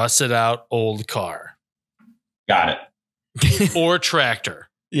a rusted out old car. Got it. Or tractor.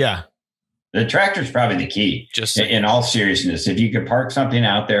 Yeah. The tractor's probably the key. Just in all seriousness, if you could park something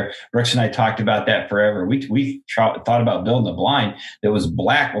out there, Brooks and I talked about that forever. We thought about building a blind that was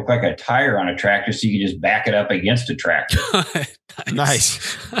black, looked like a tire on a tractor, so you could just back it up against a tractor.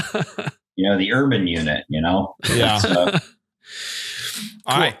 Nice. The urban unit. Yeah. Cool.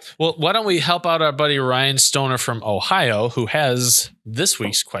 All right. Well, why don't we help out our buddy Ryan Stoner from Ohio, who has this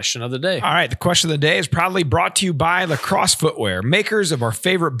week's question of the day. All right. The question of the day is proudly brought to you by Lacrosse Footwear, makers of our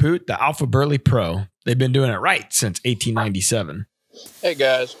favorite boot, the Alpha Burley Pro. They've been doing it right since 1897. Hey,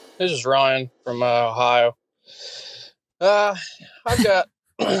 guys. This is Ryan from Ohio. I've got,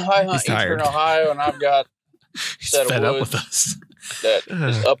 I hunt Eastern Ohio, and I've got a set of woods that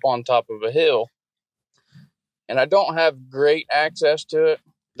is up on top of a hill. And I don't have great access to it.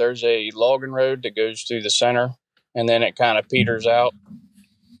 There's a logging road that goes through the center, and then it kind of peters out.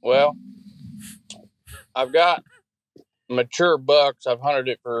 Well, I've got mature bucks. I've hunted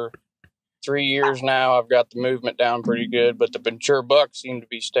it for 3 years now. I've got the movement down pretty good, but the mature bucks seem to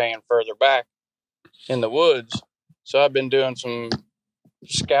be staying further back in the woods. So I've been doing some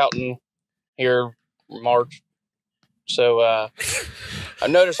scouting here March. So I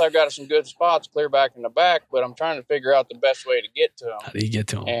noticed I've got some good spots clear back in the back, but I'm trying to figure out the best way to get to them. How do you get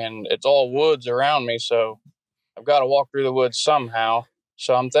to them? And it's all woods around me, so I've got to walk through the woods somehow.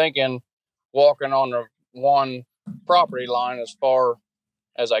 So I'm thinking walking on the one property line as far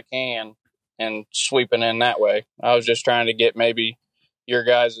as I can and sweeping in that way. I was just trying to get maybe your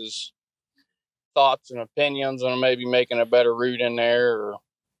guys' thoughts and opinions on maybe making a better route in there or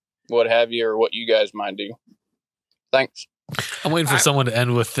what have you, or what you guys might do. Thanks. I'm waiting for someone to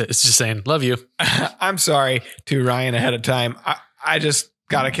end with this, just saying, love you. I'm sorry to Ryan ahead of time. I just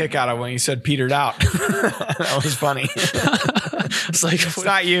got a kick out of when you said petered out. That was funny. It's like, it's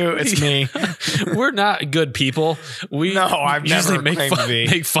not you, it's me. We're not good people. I've usually never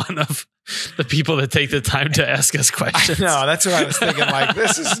make fun of the people that take the time to ask us questions. No, that's what I was thinking. Like,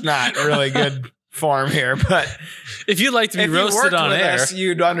 this is not really good form here, but if you'd like to be roasted on air,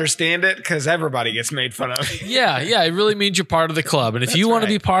 you'd understand it because everybody gets made fun of. Yeah. It really means you're part of the club. And if you want to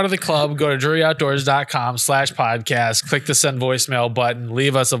be part of the club, go to druryoutdoors.com/podcast, click the send voicemail button,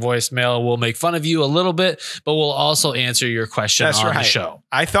 leave us a voicemail. We'll make fun of you a little bit, but we'll also answer your question on the show.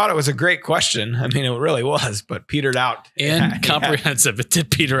 I thought it was a great question. I mean, it really was, but petered out. And comprehensive. It did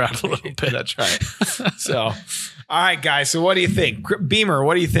peter out a little bit. That's right. So, all right, guys. So what do you think? Beamer,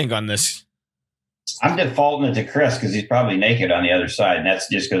 what do you think on this? I'm defaulting it to Chris because he's probably naked on the other side. And that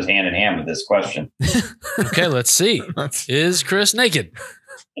just goes hand in hand with this question. Okay, let's see. Is Chris naked?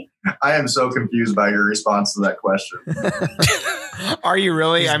 I am so confused by your response to that question. Are you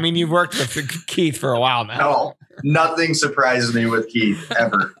really? I mean, you've worked with Keith for a while now. No, nothing surprises me with Keith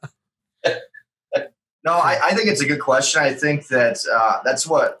ever. No, I think it's a good question. I think that that's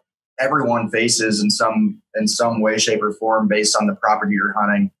what everyone faces in some way, shape, or form based on the property you're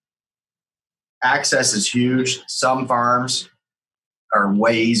hunting. Access is huge. Some farms are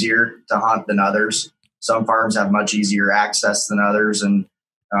way easier to hunt than others. Some farms have much easier access than others. And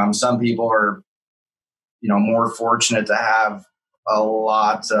some people are, more fortunate to have a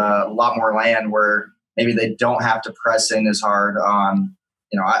lot more land where maybe they don't have to press in as hard on,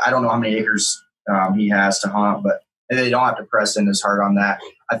 I don't know how many acres he has to hunt, but they don't have to press in as hard on that.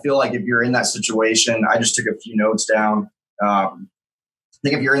 I feel like if you're in that situation, I just took a few notes down. I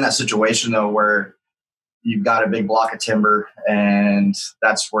think if you're in that situation though, where you've got a big block of timber and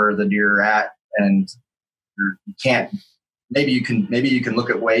that's where the deer are at, and you can't, maybe you can look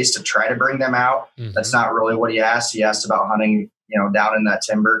at ways to try to bring them out. Mm-hmm. That's not really what he asked. He asked about hunting, down in that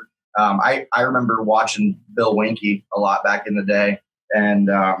timber. I remember watching Bill Winke a lot back in the day, and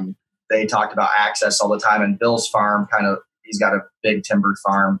they talked about access all the time. And Bill's farm he's got a big timber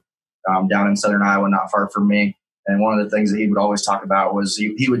farm down in southern Iowa, not far from me. And one of the things that he would always talk about was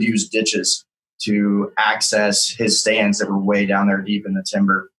he would use ditches to access his stands that were way down there deep in the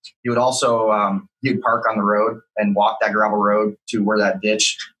timber. He would also he would park on the road and walk that gravel road to where that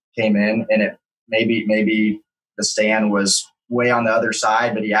ditch came in. And it maybe the stand was way on the other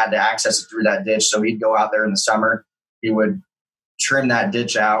side, but he had to access it through that ditch. So he'd go out there in the summer. He would trim that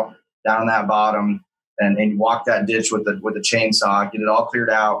ditch out down that bottom and walk that ditch with a chainsaw, get it all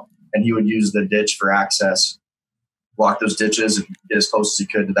cleared out, and he would use the ditch for access. Walk those ditches and get as close as he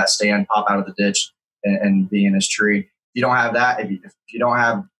could to that stand, pop out of the ditch and be in his tree. If you don't have that, if you don't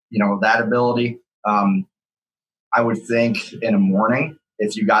have, that ability, I would think in the morning,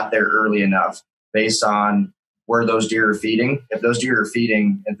 if you got there early enough based on where those deer are feeding, if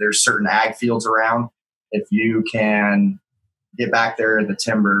there's certain ag fields around, if you can get back there in the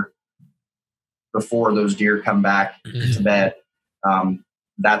timber before those deer come back to bed,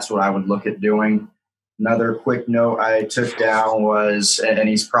 that's what I would look at doing. Another quick note I took down was, and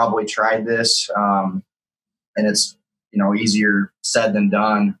he's probably tried this, and it's, easier said than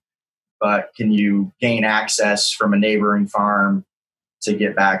done, but can you gain access from a neighboring farm to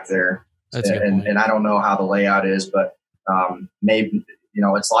get back there? And I don't know how the layout is, but maybe,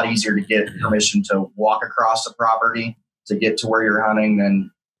 it's a lot easier to get permission to walk across the property to get to where you're hunting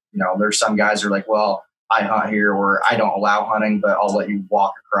than, there's some guys who are like, well, I hunt here or I don't allow hunting, but I'll let you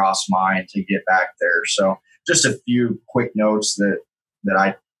walk across mine to get back there. So just a few quick notes that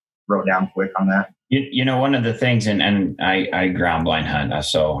I wrote down quick on that. One of the things, and I ground blind hunt,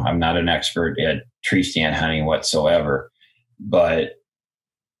 so I'm not an expert at tree stand hunting whatsoever, but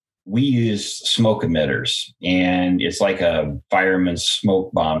we use smoke emitters, and it's like a fireman's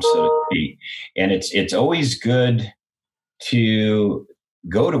smoke bomb, so to speak. And it's always good to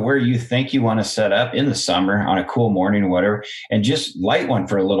go to where you think you want to set up in the summer on a cool morning or whatever, and just light one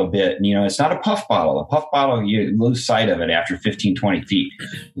for a little bit. And, it's not a puff bottle. A puff bottle, you lose sight of it after 15, 20 feet.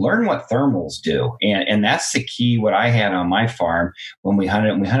 Learn what thermals do. And that's the key. What I had on my farm when we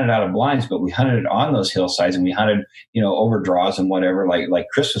hunted out of blinds, but we hunted on those hillsides and we hunted, overdraws and whatever, like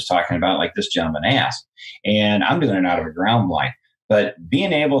Chris was talking about, like this gentleman asked. And I'm doing it out of a ground blind. But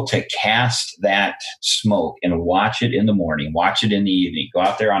being able to cast that smoke and watch it in the morning, watch it in the evening, go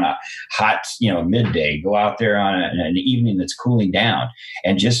out there on a hot, midday, go out there on an evening that's cooling down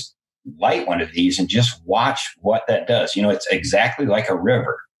and just light one of these and just watch what that does. It's exactly like a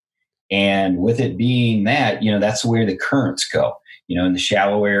river. And with it being that, that's where the currents go. In the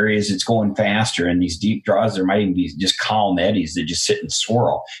shallow areas, it's going faster. In these deep draws, there might even be just calm eddies that just sit and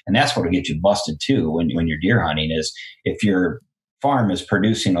swirl. And that's what will get you busted too when you're deer hunting, is if your farm is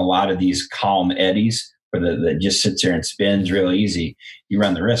producing a lot of these calm eddies that just sits there and spins real easy, you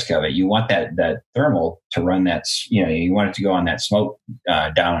run the risk of it. You want that thermal to run that, you want it to go on that smoke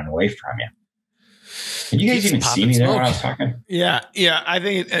down and away from you. Did you guys even see me there when I was talking? Yeah. I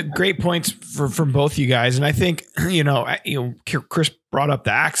think great points from both you guys. And I think, Chris brought up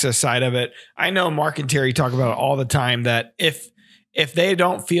the access side of it. I know Mark and Terry talk about it all the time, that if they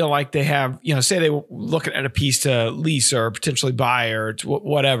don't feel like they have, say they were looking at a piece to lease or potentially buy or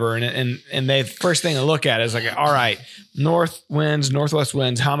whatever, and they first thing to look at is like, all right, northwest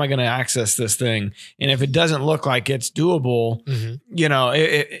winds, how am I going to access this thing? And if it doesn't look like it's doable,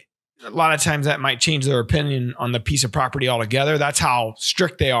 a lot of times that might change their opinion on the piece of property altogether. That's how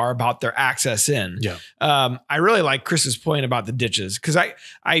strict they are about their access in. Yeah. I really like Chris's point about the ditches, because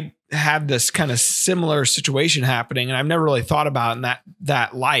I have this kind of similar situation happening, and I've never really thought about it in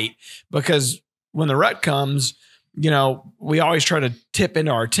that light, because when the rut comes, we always try to tip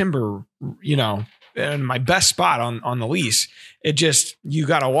into our timber, and my best spot on the lease, you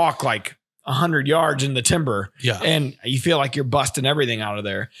got to walk like 100 yards in the timber, and you feel like you're busting everything out of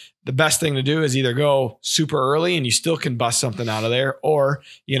there. The best thing to do is either go super early and you still can bust something out of there, or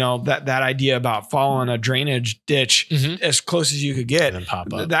that idea about following a drainage ditch as close as you could get, and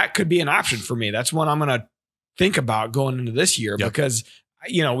pop up. That could be an option for me. That's one I'm going to think about going into this year, because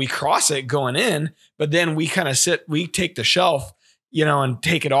we cross it going in, but then we kind of we take the shelf, and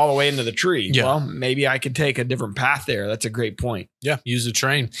take it all the way into the tree. Yeah. Well, maybe I could take a different path there. That's a great point. Yeah. Use the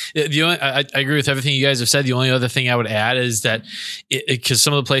train. I agree with everything you guys have said. The only other thing I would add is that because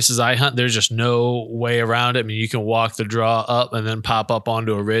some of the places I hunt, there's just no way around it. I mean, you can walk the draw up and then pop up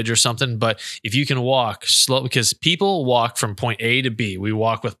onto a ridge or something. But if you can walk slow, because people walk from point A to B, we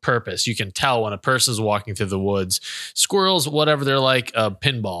walk with purpose. You can tell when a person's walking through the woods, squirrels, whatever, they're like a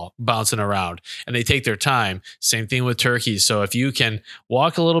pinball bouncing around, and they take their time. Same thing with turkeys. So if you can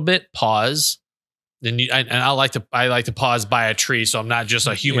walk a little bit, pause. Then I like to pause by a tree, so I'm not just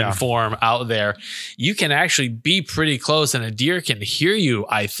a human form out there. You can actually be pretty close, and a deer can hear you,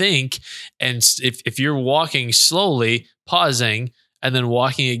 I think. And if you're walking slowly, pausing, and then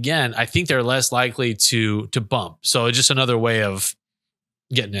walking again, I think they're less likely to bump. So it's just another way of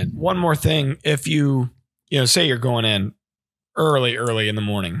getting in. One more thing, if you say you're going in early in the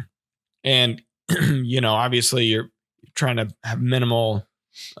morning, and obviously you're trying to have minimal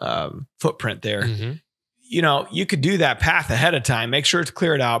footprint there. You could do that path ahead of time, make sure it's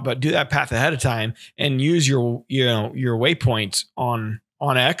cleared out, but do that path ahead of time and use your waypoints on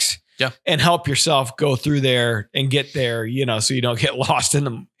X and help yourself go through there and get there, so you don't get lost in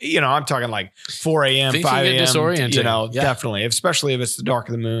the, I'm talking like 4 a.m., 5 a.m., disoriented. Definitely, especially if it's the dark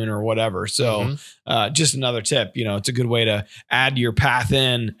of the moon or whatever. So just another tip, it's a good way to add your path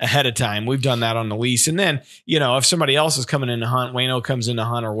in ahead of time. We've done that on the lease. And then, if somebody else is coming in to hunt, Wayno comes in to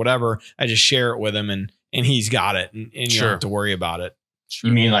hunt or whatever, I just share it with him and he's got it and you don't have to worry about it.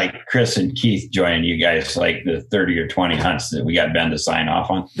 You mean like Chris and Keith joining you guys, like the 30 or 20 hunts that we got Ben to sign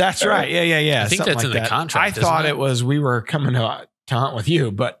off on? That's right. Yeah. I think that's in the contract. I thought it was we were coming to hunt with you,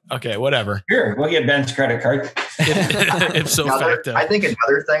 but okay, whatever. Sure, we'll get Ben's credit card. It's so facto. I think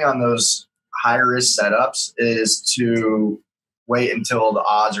another thing on those high risk setups is to wait until the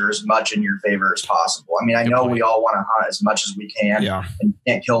odds are as much in your favor as possible. I mean, I know we all want to hunt as much as we can, and you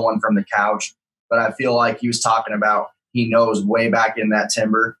can't kill one from the couch, but I feel like he was talking about he knows way back in that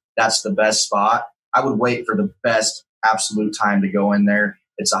timber, that's the best spot. I would wait for the best absolute time to go in there.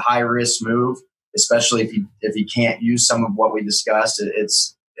 It's a high risk move, especially if you can't use some of what we discussed. It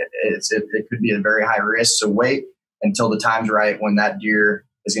could be a very high risk. So wait until the time's right when that deer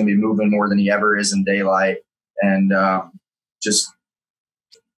is going to be moving more than he ever is in daylight, and just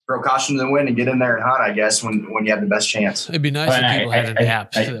throw caution to the wind and get in there and hunt, I guess, when you have the best chance. It'd be nice if people had an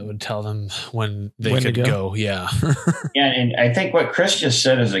app that would tell them when they could go. Yeah. Yeah. And I think what Chris just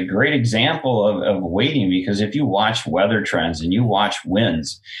said is a great example of waiting, because if you watch weather trends and you watch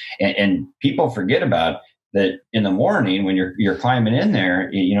winds, and people forget about that in the morning when you're climbing in there,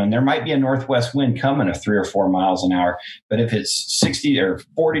 and there might be a northwest wind coming of 3 or 4 miles an hour, but if it's 60 or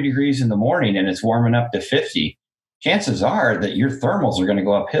 40 degrees in the morning and it's warming up to 50, chances are that your thermals are going to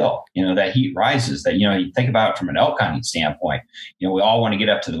go uphill. That heat rises. That, you think about it from an elk hunting standpoint. We all want to get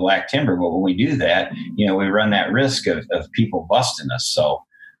up to the black timber, but when we do that, we run that risk of people busting us. So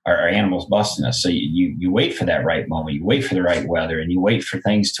our animals busting us. So you wait for that right moment. You wait for the right weather, and you wait for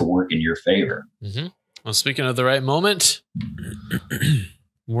things to work in your favor. Mm-hmm. Well, speaking of the right moment,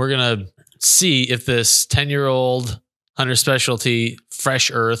 we're going to see if this 10-year-old Hunter Specialty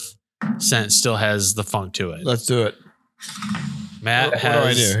Fresh Earth scent still has the funk to it. Let's do it. Matt, what do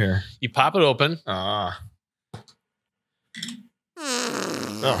I do here? You pop it open. Oh.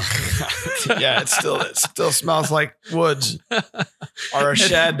 Yeah, it still smells like woods or a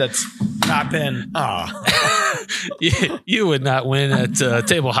shed that's not been. You would not win at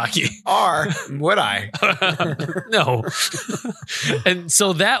table hockey. Or would I? No. And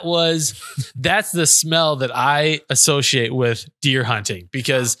so that's the smell that I associate with deer hunting,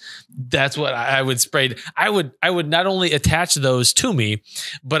 because that's what I would spray. I would not only attach those to me,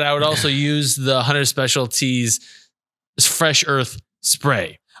 but I would also use the Hunter Specialties Fresh Earth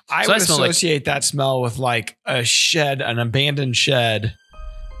spray. I would associate that smell with like a shed, an abandoned shed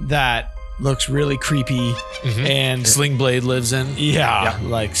that looks really creepy and Sling Blade lives in. Yeah,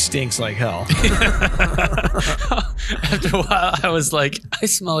 like stinks like hell. After a while, I was like, I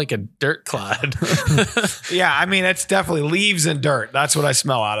smell like a dirt clod. Yeah, I mean, it's definitely leaves and dirt. That's what I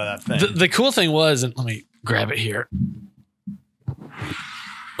smell out of that thing. The cool thing was, and let me grab it here.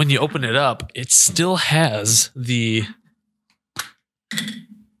 When you open it up, it still has the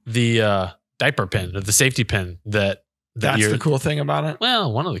diaper pin, or the safety pin that's the cool thing about it.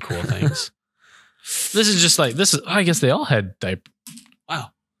 Well, one of the cool things. This is just like this is. I guess they all had diaper.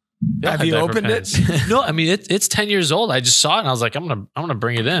 Wow. Have you opened it? No, I mean it's 10 years old. I just saw it and I was like, I'm gonna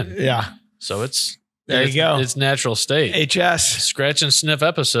bring it in. Yeah. So there you go. It's natural state. HS Scratch and Sniff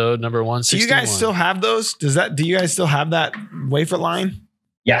episode number 161. Do you guys still have those? Do you guys still have that wafer line?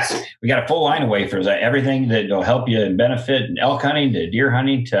 Yes, we got a full line of wafers. Everything that will help you and benefit elk hunting to deer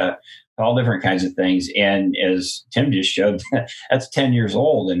hunting to all different kinds of things. And as Tim just showed, that's 10 years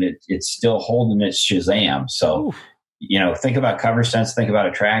old and it's still holding its Shazam. So, think about cover scents, think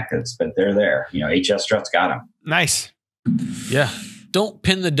about attractants, but they're there. HS Strut's got them. Nice. Yeah. Don't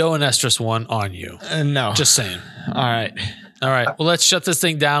pin the doe and estrus one on you. No. Just saying. All right. Well, let's shut this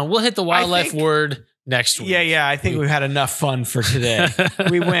thing down. We'll hit the wildlife word next week. Yeah. I think we've had enough fun for today.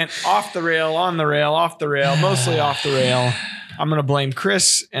 We went off the rail, on the rail, off the rail, mostly off the rail. I'm going to blame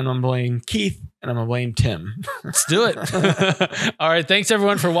Chris, and I'm going to blame Keith, and I'm going to blame Tim. Let's do it. All right. Thanks,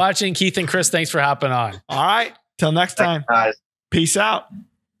 everyone, for watching. Keith and Chris, thanks for hopping on. All right. Till next time. Guys. Peace out.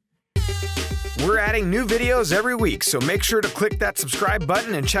 We're adding new videos every week, so make sure to click that subscribe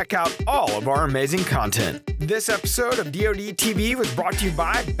button and check out all of our amazing content. This episode of DoD TV was brought to you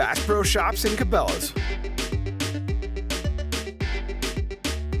by Bass Pro Shops and Cabela's.